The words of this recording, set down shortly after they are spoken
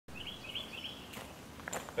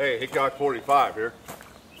Hey, Hickok 45 here.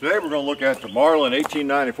 Today we're going to look at the Marlin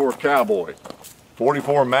 1894 Cowboy.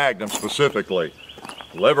 44 Magnum specifically.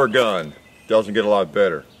 Levergun. Doesn't get a lot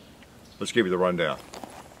better. Let's give you the rundown.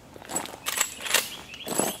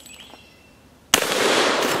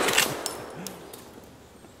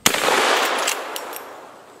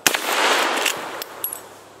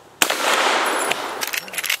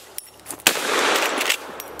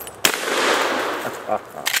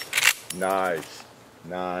 Nice,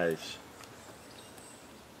 nice.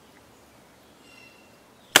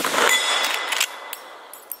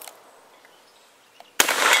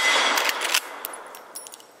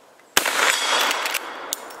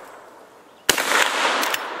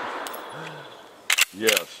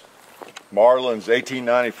 Yes, Marlin's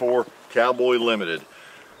 1894 Cowboy Limited.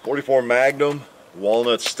 44 Magnum,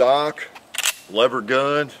 walnut stock,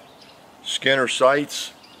 Levergun, Skinner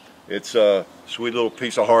sights. It's a sweet little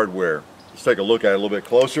piece of hardware. Let's take a look at it a little bit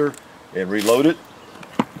closer and reload it.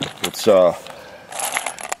 It's got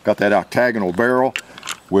that octagonal barrel,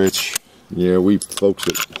 which, yeah, we folks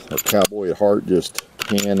that are cowboy at heart just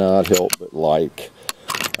cannot help but like.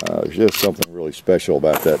 There's just something really special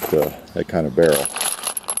about that kind of barrel.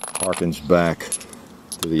 Harkens back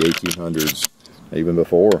to the 1800s, even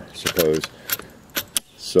before, I suppose.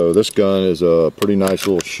 So this gun is a pretty nice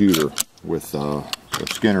little shooter with a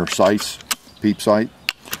Skinner sights, peep sight,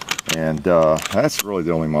 and that's really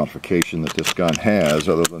the only modification that this gun has,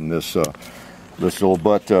 other than this this little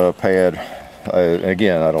butt pad.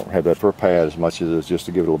 Again, I don't have that for a pad as much as it's just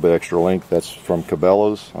to give it a little bit extra length. That's from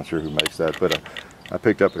Cabela's. Not sure who makes that, but I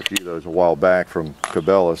picked up a few of those a while back from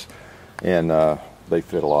Cabela's, and they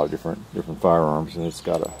fit a lot of different firearms, and it's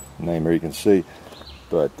got a name there you can see,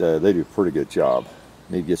 but they do a pretty good job.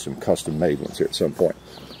 Need to get some custom made ones here at some point.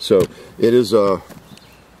 So it is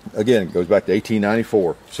again, it goes back to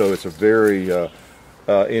 1894, so it's a very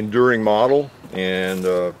enduring model, and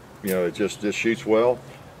you know, it just shoots well.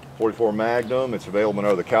 44 Magnum. It's available in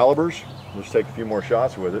other calibers. Let's take a few more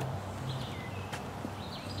shots with it.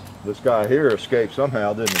 This guy here escaped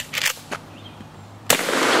somehow, didn't he?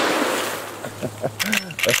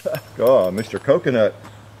 Oh, Mr. Coconut.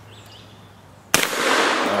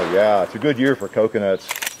 Oh yeah, it's a good year for coconuts.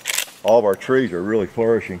 All of our trees are really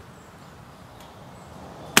flourishing.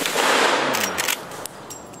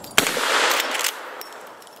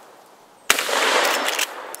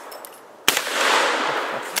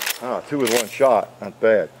 Ah, 2 with 1 shot, not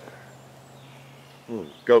bad. Ooh,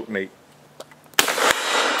 goat meat.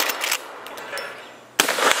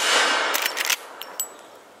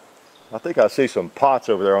 I think I see some pots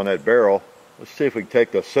over there on that barrel. Let's see if we can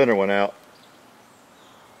take the center one out.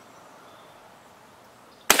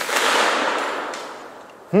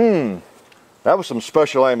 That was some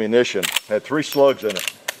special ammunition. Had 3 slugs in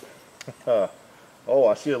it. Oh,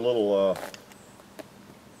 I see a little,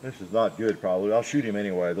 this is not good probably. I'll shoot him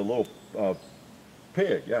anyway. The little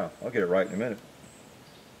pig, yeah, I'll get it right in a minute.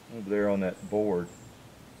 Over there on that board.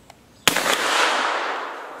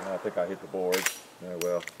 I think I hit the board. Yeah,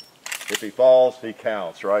 well, if he falls, he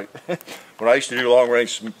counts, right? When I used to do long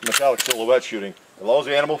range metallic silhouette shooting, as long as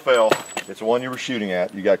the animal fell, it's the one you were shooting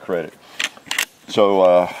at, you got credit.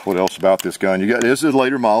 So what else about this gun? This is a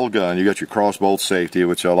later model gun. You got your crossbolt safety,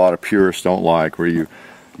 which a lot of purists don't like, where you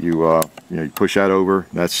push that over,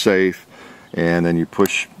 that's safe, and then you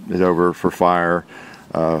push it over for fire.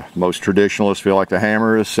 Most traditionalists feel like the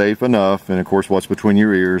hammer is safe enough, and of course what's between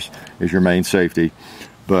your ears is your main safety.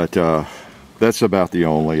 But that's about the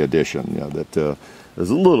only addition that is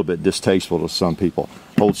a little bit distasteful to some people.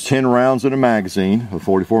 Holds 10 rounds in a magazine, a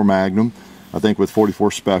 44 Magnum. I think with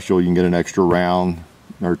 44 Special you can get an extra round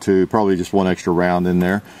or 2, probably just 1 extra round in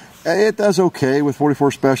there. It does okay with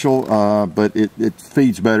 44 Special, but it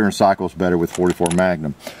feeds better and cycles better with 44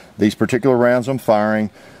 Magnum. These particular rounds I'm firing,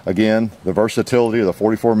 again, the versatility of the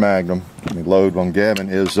 44 Magnum, let me load one, Gavin,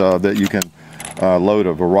 is that you can load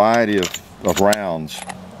a variety of rounds.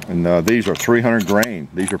 And these are 300 grain.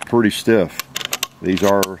 These are pretty stiff. These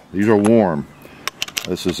are warm.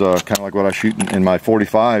 This is kind of like what I shoot in my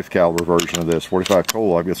 45 caliber version of this. 45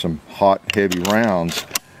 Colt. I've got some hot, heavy rounds.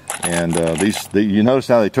 And you notice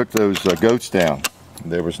how they took those goats down.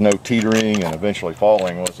 There was no teetering and eventually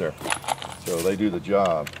falling, was there? So they do the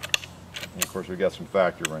job. And of course we got some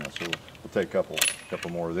factory rounds, so we'll take a couple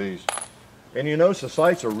more of these. And you notice the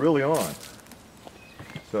sights are really on.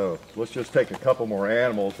 So let's just take a couple more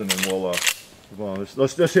animals, and then we'll come on.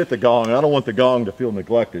 Let's just hit the gong. I don't want the gong to feel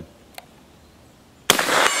neglected.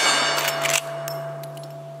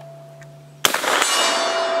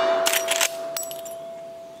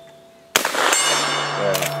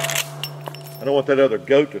 I don't want that other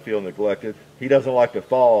goat to feel neglected. He doesn't like to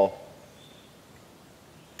fall.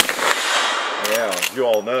 Yeah, as you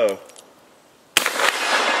all know.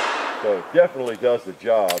 So it definitely does the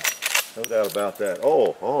job. No doubt about that.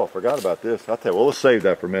 Oh, I forgot about this. I'll tell you, well, let's save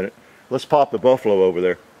that for a minute. Let's pop the buffalo over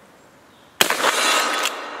there.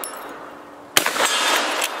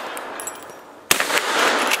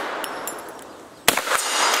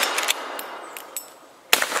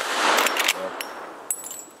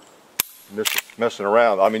 Messing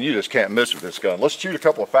around. I mean, you just can't miss with this gun. Let's shoot a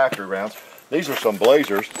couple of factory rounds. These are some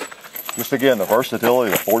blazers. Just again, the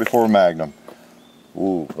versatility of the 44 Magnum.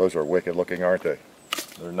 Ooh, those are wicked looking, aren't they?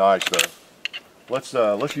 They're nice though.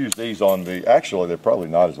 Let's use these on the, actually they're probably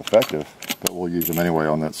not as effective, but we'll use them anyway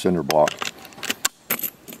on that cinder block.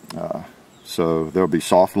 So they'll be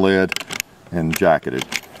soft lead and jacketed.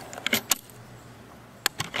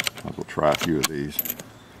 We'll try a few of these.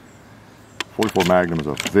 44 Magnum is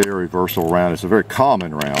a very versatile round. It's a very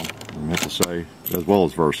common round, I meant to say, as well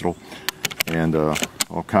as versatile. And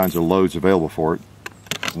all kinds of loads available for it.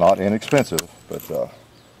 It's not inexpensive, but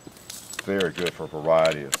very good for a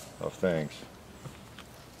variety of things.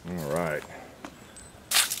 All right.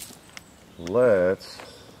 Let's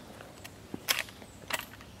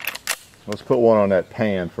put one on that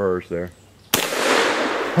pan first there.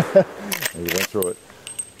 We went through it.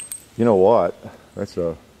 You know what?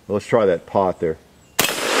 Let's try that pot there.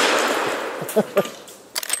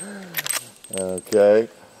 Okay.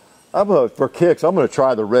 For kicks, I'm going to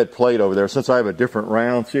try the red plate over there since I have a different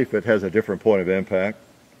round. See if it has a different point of impact.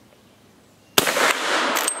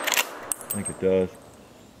 I think it does.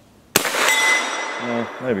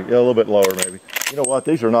 Maybe a little bit lower, maybe. You know what?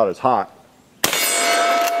 These are not as hot.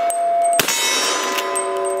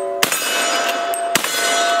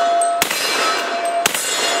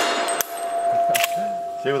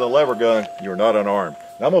 See, with a lever gun, you're not unarmed.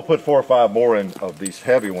 Now I'm going to put 4 or 5 more in of these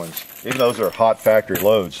heavy ones. Even though those are hot factory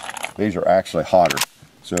loads, these are actually hotter.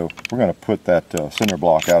 So we're going to put that cinder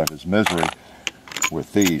block out of his misery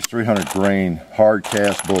with these 300 grain hard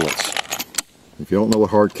cast bullets. If you don't know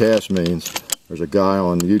what hard cast means, there's a guy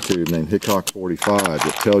on YouTube named Hickok45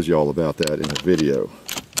 that tells you all about that in a video.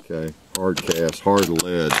 Okay, hard cast, hard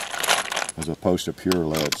lead, as opposed to pure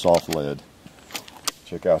lead, soft lead.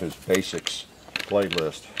 Check out his basics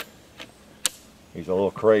playlist. He's a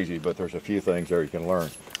little crazy, but there's a few things there you can learn.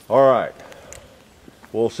 All right,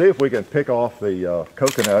 we'll see if we can pick off the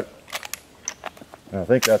coconut. And I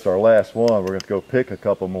think that's our last one. We're going to go pick a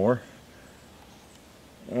couple more.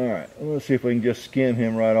 All right, let's see if we can just skin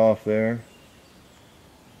him right off there.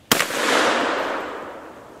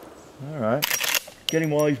 All right, get him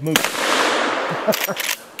while he's moving.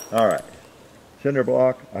 All right, cinder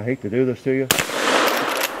block, I hate to do this to you.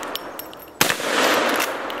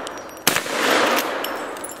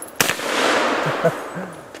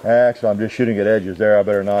 Actually, I'm just shooting at edges there. I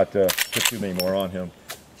better not put too many more on him.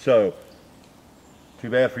 So, too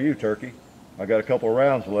bad for you, turkey. I got a couple of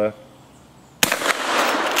rounds left.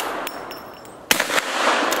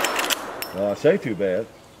 Well, I say too bad.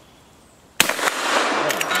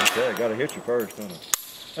 Oh, okay, I got to hit you first, don't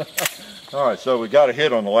I? All right, so we got a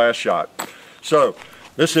hit on the last shot. So,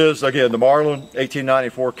 this is, again, the Marlin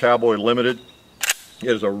 1894 Cowboy Limited. It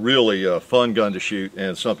is a really fun gun to shoot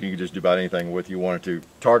and something you can just do about anything with. You want it to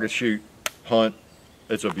target shoot, hunt,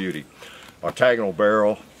 it's a beauty. Octagonal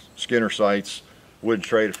barrel, Skinner sights, wouldn't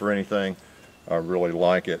trade it for anything. I really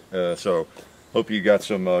like it. So hope you got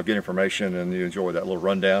some good information and you enjoyed that little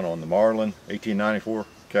rundown on the Marlin 1894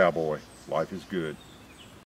 Cowboy. Life is good.